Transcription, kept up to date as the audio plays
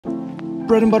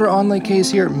bread and butter Onlay case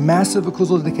here. Massive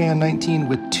occlusal decay on 19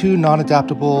 with 2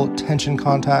 non-adaptable tension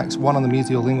contacts, one on the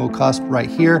mesiolingual cusp right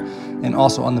here and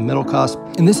also on the middle cusp.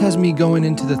 And this has me going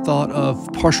into the thought of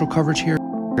partial coverage here.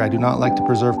 I do not like to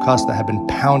preserve cusps that have been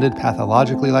pounded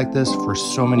pathologically like this for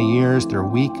so many years. They're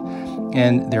weak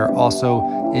and they're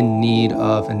also in need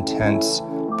of intense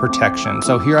protection.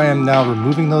 So here I am now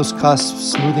removing those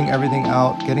cusps, smoothing everything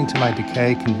out, getting to my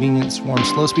decay, convenient swarm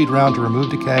slow speed round to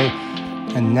remove decay.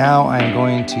 And now I am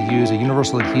going to use a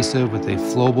universal adhesive with a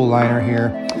flowable liner here.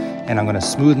 And I'm going to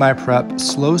smooth my prep,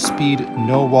 slow speed,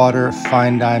 no water,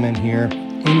 fine diamond here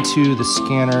into the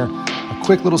scanner. A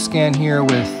quick little scan here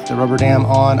with the rubber dam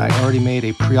on. I already made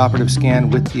a preoperative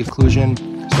scan with the occlusion,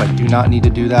 so I do not need to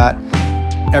do that.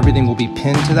 Everything will be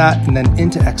pinned to that, and then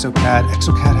into exocad.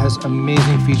 Exocad has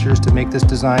amazing features to make this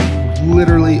design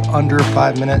literally under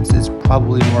 5 minutes. It's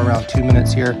probably more around 2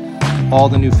 minutes here. All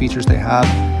the new features they have.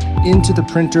 Into the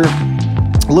printer.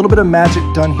 A little bit of magic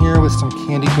done here with some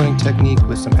candy coating technique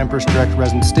with some Empress Direct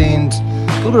resin stains,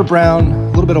 a little bit of brown, a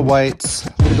little bit of whites,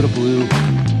 a little bit of blue,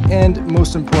 and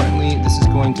most importantly, this is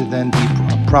going to then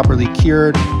be properly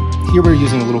cured. Here we're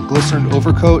using a little glycerin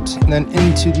overcoat, and then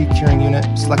into the curing unit,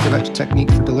 selective etch technique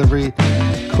for delivery,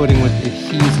 coating with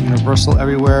adhesive universal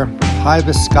everywhere, high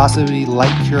viscosity,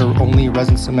 light cure only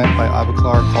resin cement by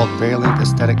Avoclar called Variolink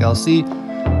Aesthetic LC.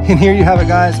 And here you have it,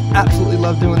 guys. Absolutely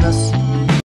love doing this.